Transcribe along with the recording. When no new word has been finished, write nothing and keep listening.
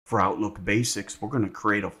for Outlook Basics, we're going to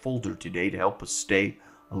create a folder today to help us stay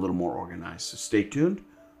a little more organized. So stay tuned.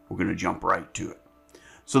 We're going to jump right to it.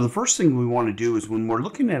 So the first thing we want to do is when we're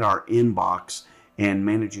looking at our inbox and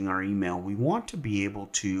managing our email, we want to be able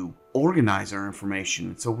to organize our information.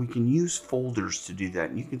 And so we can use folders to do that.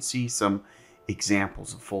 And you can see some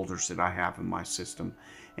examples of folders that I have in my system.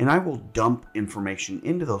 And I will dump information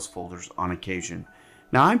into those folders on occasion.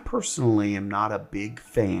 Now, I personally am not a big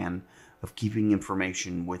fan of keeping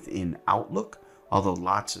information within Outlook, although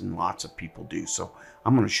lots and lots of people do. So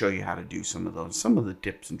I'm going to show you how to do some of the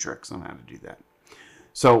tips and tricks on how to do that.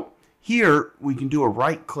 So here we can do a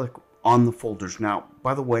right click on the folders. Now,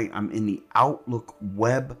 by the way, I'm in the Outlook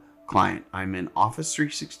web client. I'm in Office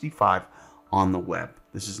 365 on the web.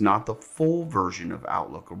 This is not the full version of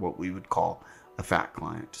Outlook, or what we would call a fat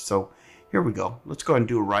client. So here we go. Let's go ahead and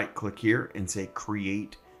do a right click here and say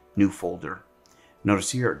create new folder.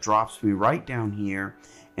 Notice here it drops me right down here,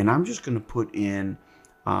 and I'm just going to put in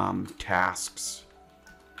tasks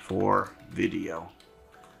for video,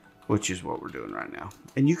 which is what we're doing right now.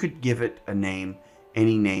 And you could give it a name,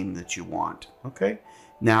 any name that you want. Okay,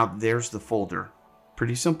 now there's the folder.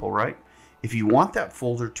 Pretty simple, right? If you want that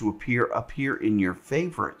folder to appear up here in your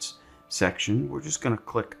favorites section, we're just going to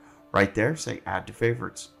click right there, say add to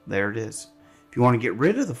favorites. There it is. If you want to get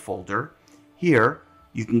rid of the folder, here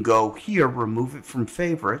you can go here, remove it from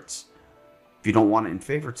favorites. If you don't want it in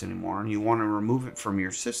favorites anymore and you want to remove it from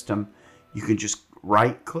your system, you can just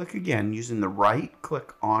right click again using the right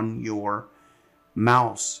click on your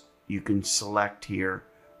mouse. You can select here,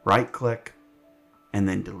 right click, and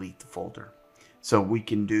then delete the folder. So we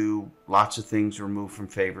can do lots of things, remove from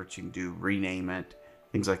favorites. You can do rename it,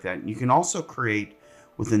 things like that. And you can also create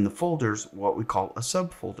within the folders what we call a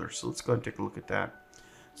subfolder. So let's go ahead and take a look at that.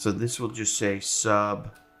 So this will just say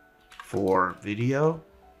sub for video.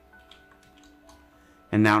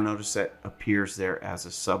 And now notice that appears there as a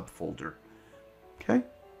subfolder. Okay,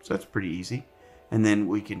 so that's pretty easy. And then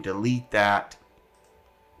we can delete that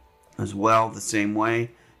as well the same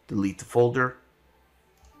way. Delete the folder.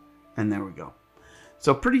 And there we go.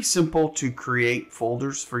 So pretty simple to create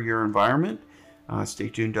folders for your environment. Stay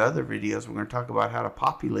tuned to other videos. We're going to talk about how to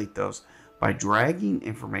populate those by dragging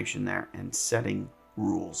information there and setting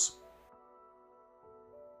rules.